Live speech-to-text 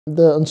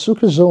The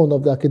Nsukka zone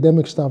of the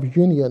Academic Staff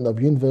Union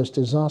of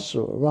Universities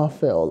ASUU,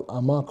 Raphael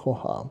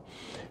Amokaha,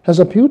 has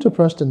appealed to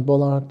President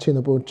Bola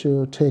Tinubu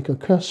to take a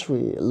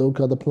cursory look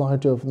at the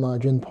plight of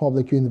Nigerian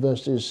public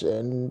universities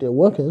and their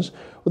workers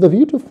with a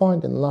view to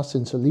finding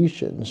lasting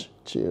solutions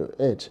to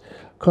it.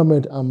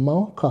 Comrade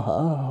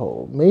Amokaha,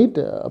 who made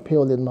the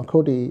appeal in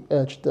Makurdi,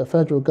 urged the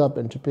federal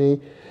government to pay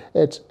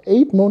its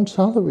 8-month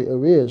salary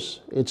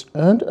arrears, its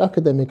earned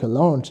academic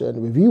allowance,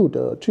 and review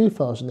the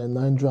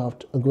 2009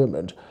 draft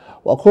agreement.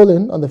 While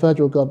calling on the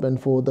federal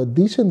government for the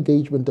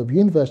disengagement of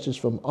universities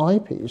from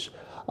Ippis,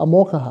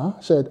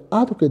 Amokaha said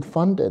adequate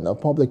funding of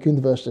public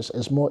universities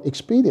is more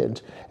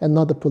expedient and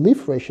not the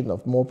proliferation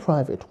of more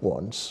private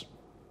ones.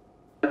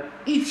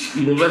 Each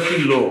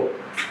university law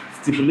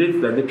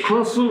stipulates that the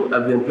council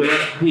as the employer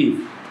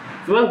pays.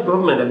 So when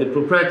government as the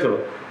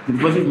proprietor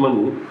deposits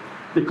money,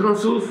 the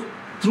councils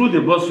through the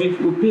bursary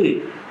will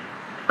pay.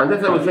 And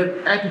that's why we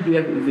said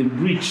IPPF is a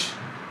breach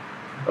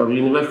of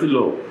university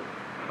law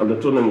of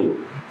autonomy.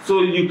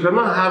 So you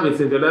cannot have a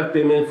centralized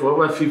payment for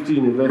over 50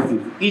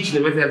 universities. Each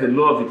university has a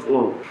law of its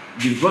own.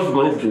 Disburse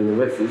money to the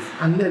universities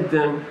and let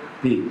them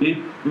pay.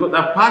 Because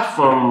apart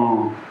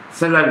from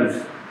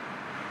salaries,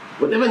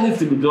 whatever needs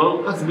to be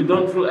done has to be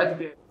done through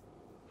IPPF.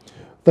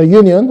 The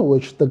union,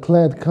 which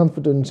declared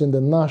confidence in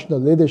the national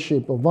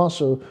leadership of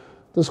ASUU,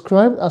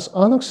 described as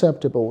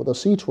unacceptable the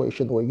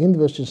situation where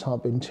universities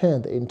have been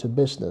turned into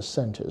business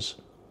centers.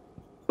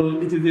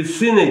 So it is the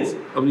Senate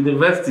of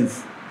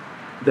universities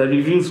that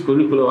reviews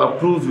curriculum,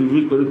 approves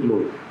reviewed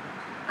curriculum,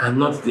 and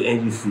not the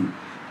NUC.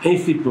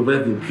 NUC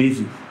provides the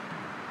basic,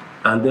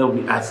 and then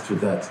we add to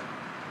that.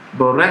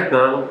 But right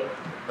now,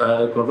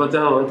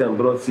 consultant went and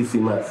brought CC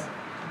maths,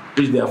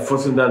 which they are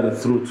forcing down the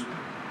throat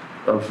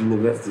of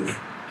universities.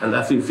 And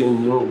as you're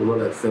saying, no, we will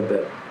not accept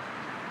that.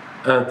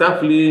 And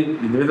thankfully,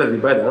 the University of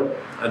Ibadan,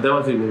 and that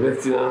was the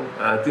university,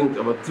 I think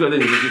about 3 other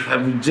universities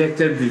have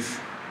rejected this.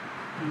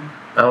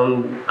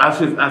 And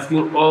ASUU is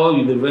asking all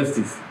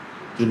universities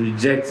to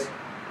reject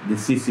the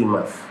CC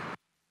maths.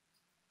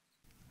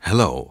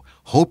 Hello,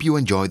 hope you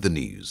enjoyed the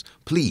news.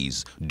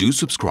 Please do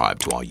subscribe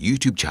to our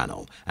YouTube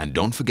channel and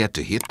don't forget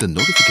to hit the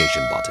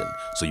notification button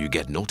so you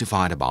get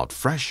notified about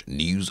fresh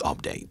news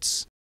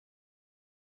updates.